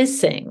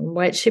missing?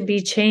 What should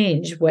be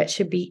changed? What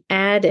should be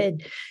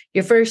added?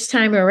 Your first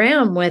time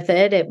around with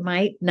it, it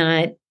might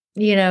not,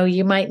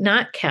 you might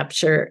not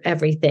capture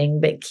everything,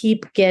 but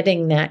keep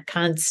getting that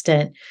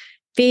constant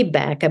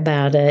feedback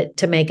about it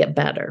to make it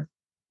better.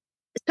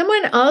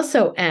 Someone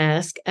also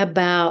asked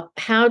about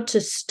how to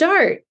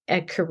start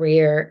a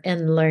career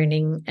in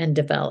learning and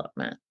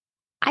development.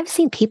 I've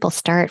seen people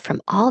start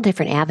from all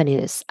different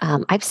avenues.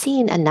 I've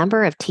seen a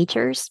number of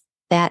teachers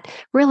that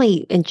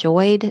really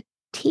enjoyed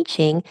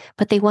teaching,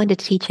 but they wanted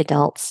to teach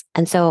adults.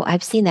 And so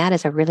I've seen that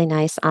as a really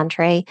nice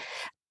entree.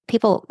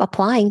 people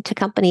applying to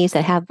companies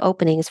that have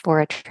openings for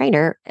a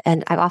trainer.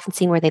 And I've often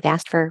seen where they've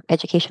asked for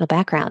educational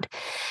background.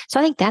 So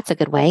I think that's a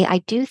good way. I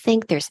do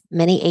think there's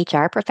many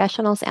HR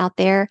professionals out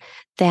there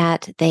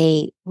that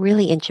they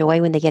really enjoy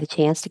when they get a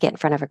chance to get in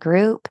front of a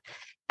group.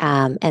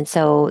 And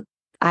so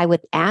I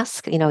would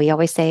ask, you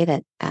always say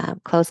that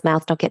closed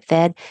mouths don't get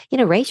fed.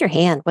 Raise your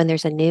hand when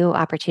there's a new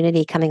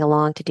opportunity coming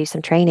along to do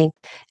some training.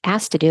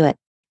 Ask to do it.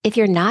 If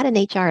you're not in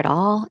HR at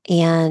all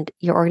and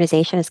your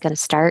organization is going to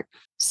start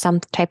some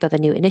type of a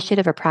new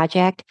initiative or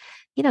project,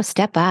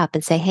 step up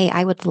and say, hey,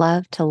 I would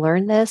love to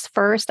learn this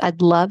first.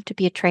 I'd love to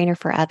be a trainer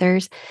for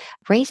others.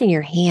 Raising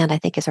your hand, I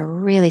think, is a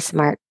really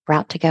smart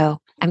route to go.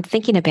 I'm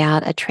thinking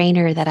about a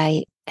trainer that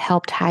I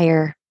helped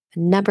hire a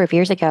number of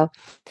years ago.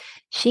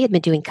 She had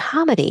been doing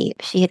comedy.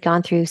 She had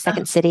gone through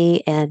Second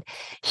City and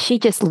she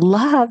just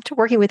loved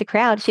working with the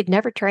crowd. She'd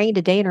never trained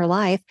a day in her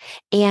life.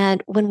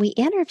 And when we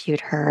interviewed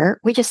her,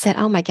 we just said,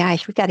 oh my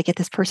gosh, we've got to get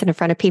this person in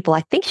front of people.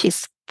 I think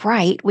she's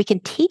bright. We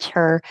can teach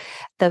her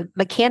the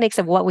mechanics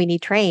of what we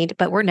need trained,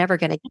 but we're never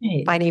going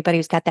to find anybody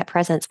who's got that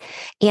presence.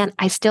 And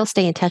I still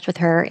stay in touch with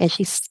her. And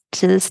she's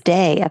to this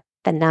day a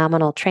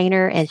phenomenal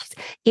trainer. And she's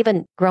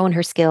even growing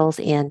her skills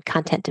in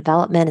content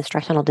development,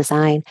 instructional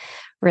design.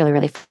 Really,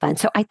 really fun.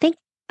 So I think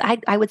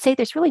I would say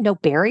there's really no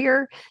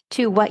barrier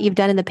to what you've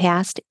done in the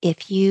past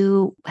if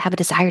you have a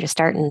desire to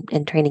start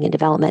in training and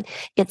development.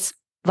 It's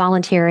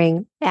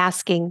volunteering,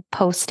 asking,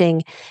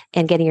 posting,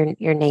 and getting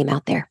your name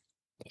out there.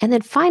 And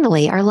then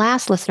finally, our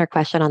last listener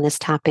question on this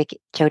topic,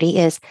 Jody,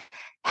 is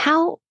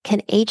how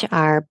can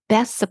HR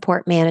best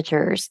support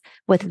managers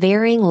with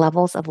varying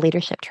levels of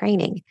leadership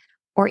training,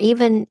 or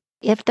even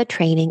if the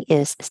training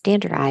is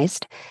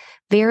standardized,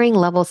 varying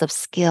levels of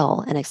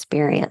skill and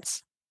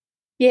experience?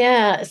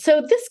 Yeah,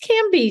 so this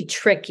can be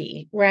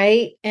tricky,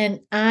 right? And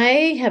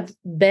I have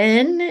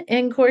been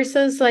in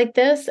courses like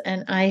this,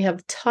 and I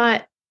have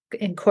taught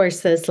in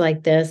courses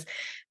like this.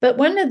 But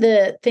one of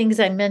the things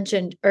I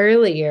mentioned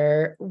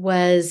earlier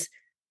was,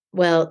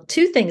 well,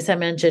 two things I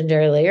mentioned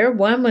earlier.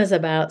 One was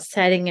about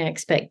setting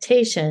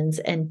expectations,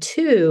 and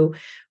two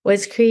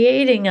was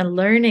creating a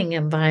learning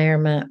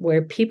environment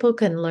where people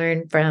can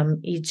learn from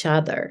each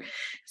other.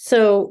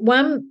 So,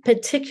 one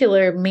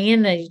particular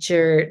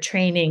manager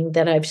training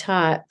that I've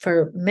taught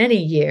for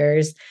many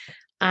years,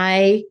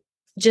 I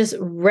just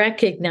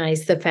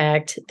recognize the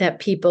fact that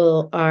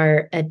people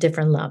are at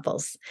different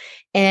levels.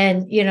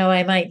 And,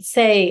 I might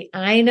say,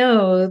 I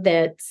know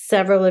that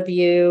several of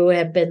you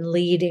have been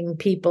leading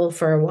people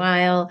for a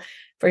while.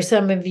 For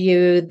some of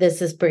you,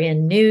 this is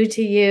brand new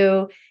to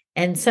you.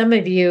 And some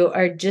of you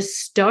are just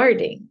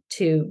starting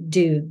to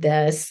do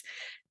this.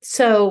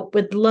 So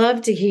would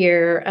love to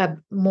hear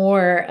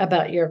more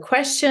about your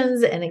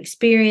questions and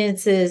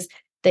experiences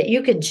that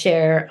you can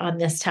share on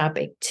this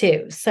topic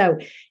too. So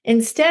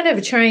instead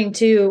of trying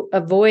to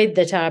avoid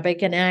the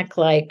topic and act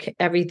like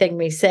everything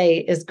we say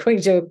is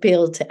going to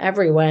appeal to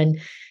everyone,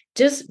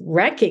 just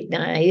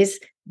recognize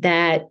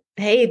that,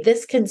 hey,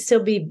 this can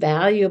still be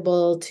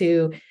valuable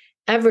to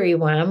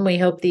everyone. We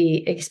hope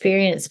the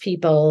experienced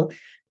people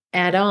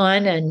add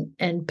on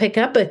and pick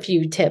up a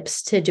few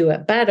tips to do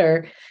it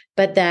better,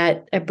 but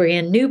that a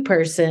brand new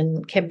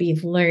person can be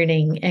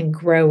learning and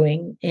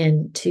growing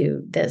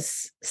into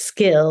this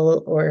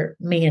skill or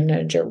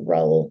manager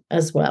role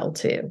as well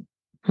too.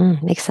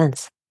 Makes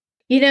sense.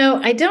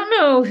 I don't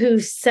know who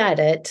said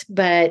it,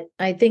 but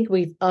I think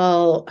we've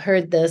all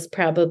heard this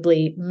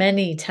probably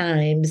many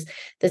times,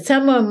 that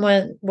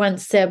someone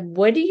once said,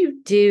 what do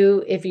you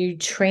do if you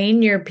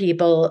train your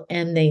people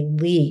and they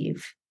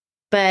leave?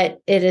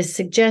 But it is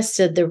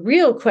suggested the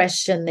real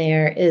question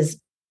there is,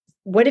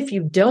 what if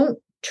you don't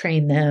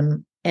train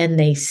them and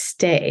they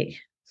stay?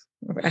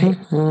 Right.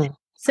 Mm-hmm.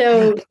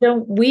 So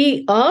don't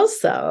we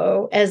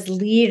also, as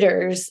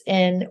leaders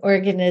in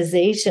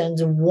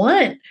organizations,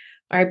 want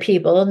our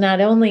people,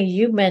 not only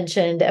you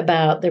mentioned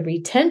about the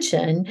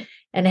retention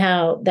and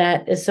how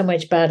that is so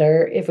much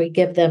better if we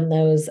give them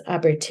those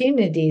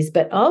opportunities,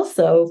 but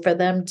also for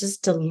them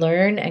just to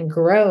learn and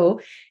grow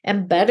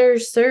and better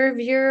serve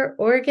your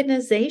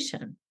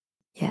organization.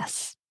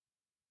 Yes.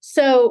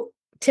 So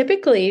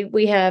typically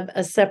we have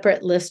a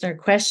separate listener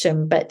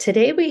question, but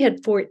today we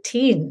had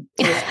 14.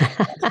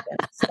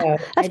 So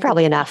that's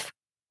probably enough.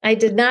 I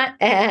did not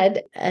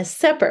add a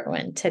separate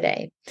one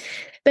today.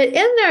 But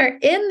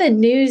in the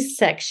news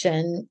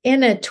section,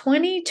 in a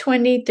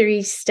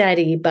 2023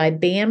 study by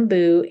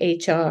Bamboo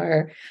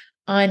HR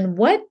on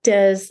what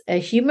does a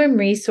human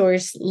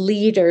resource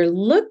leader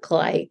look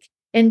like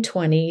in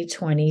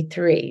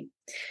 2023.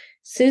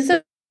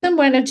 Susan,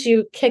 why don't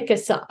you kick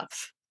us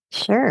off?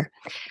 Sure.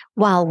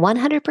 While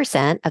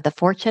 100% of the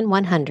Fortune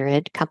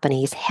 100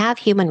 companies have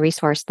human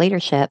resource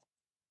leadership,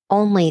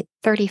 only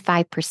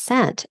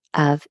 35%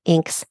 of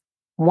Inc.'s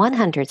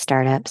 100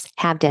 startups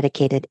have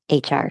dedicated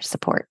HR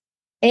support.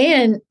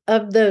 And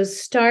of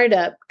those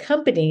startup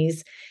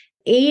companies,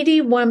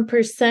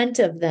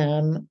 81% of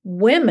them,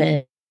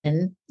 women,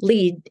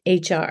 lead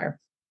HR.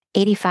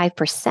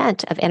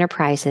 85% of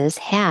enterprises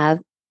have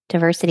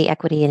diversity,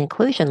 equity, and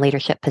inclusion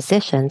leadership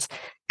positions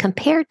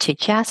compared to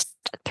just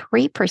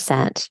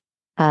 3%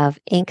 of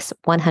Inc.'s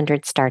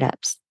 100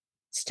 startups.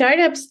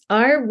 Startups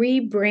are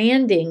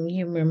rebranding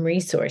human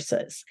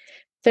resources.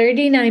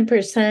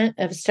 39%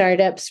 of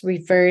startups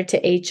refer to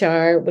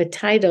HR with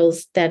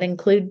titles that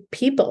include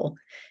people,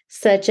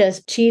 such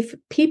as Chief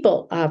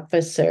People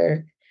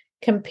Officer,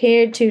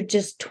 compared to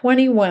just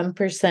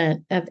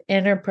 21% of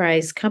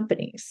enterprise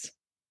companies.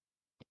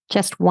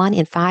 Just 1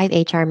 in 5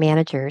 HR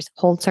managers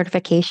hold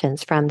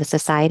certifications from the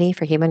Society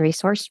for Human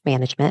Resource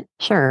Management,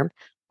 SHRM,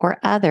 or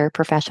other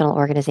professional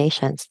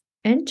organizations.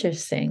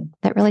 Interesting.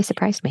 That really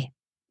surprised me.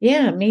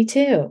 Yeah, me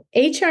too.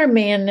 HR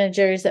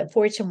managers at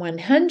Fortune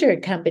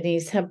 100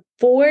 companies have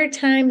 4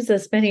 times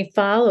as many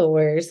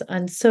followers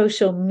on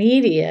social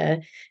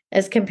media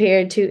as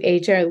compared to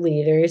HR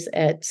leaders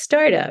at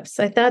startups.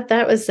 I thought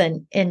that was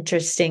an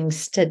interesting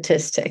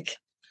statistic.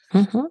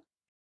 Mm-hmm.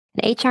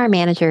 And HR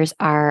managers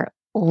are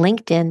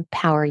LinkedIn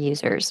power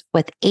users,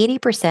 with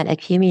 80%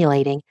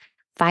 accumulating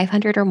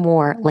 500 or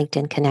more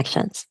LinkedIn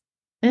connections.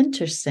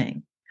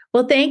 Interesting.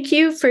 Well, thank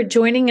you for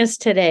joining us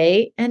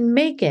today, and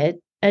make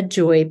it a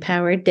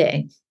joy-powered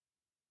day.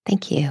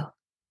 Thank you.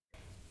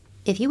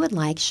 If you would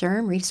like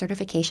SHRM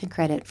recertification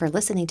credit for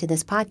listening to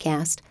this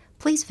podcast,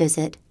 please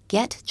visit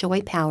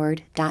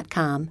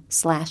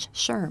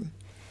getjoypowered.com/SHRM.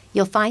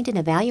 You'll find an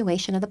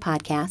evaluation of the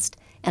podcast,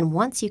 and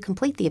once you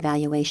complete the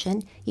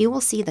evaluation, you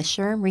will see the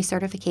SHRM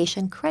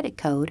recertification credit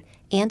code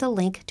and a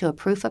link to a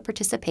proof of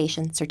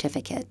participation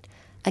certificate.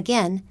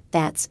 Again,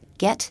 that's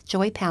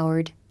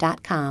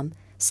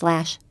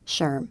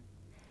getjoypowered.com/SHRM.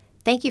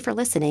 Thank you for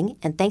listening,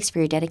 and thanks for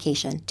your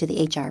dedication to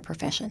the HR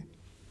profession.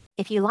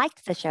 If you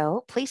liked the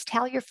show, please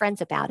tell your friends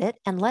about it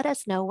and let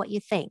us know what you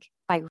think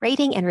by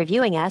rating and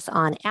reviewing us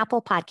on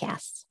Apple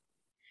Podcasts.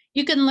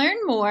 You can learn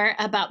more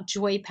about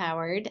Joy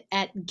Powered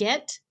at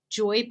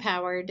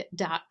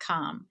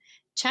getjoypowered.com.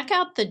 Check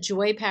out the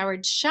Joy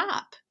Powered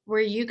shop,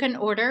 where you can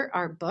order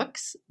our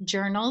books,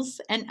 journals,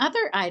 and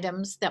other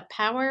items that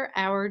power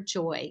our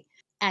joy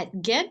at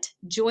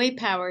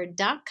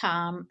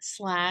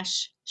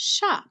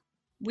getjoypowered.com/shop.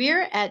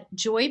 We're at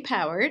Joy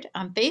Powered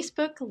on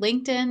Facebook,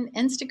 LinkedIn,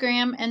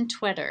 Instagram, and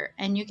Twitter,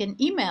 and you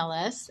can email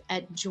us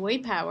at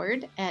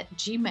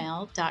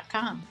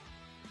joypowered@gmail.com.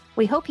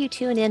 We hope you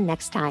tune in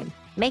next time.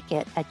 Make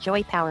it a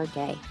joy-powered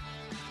day.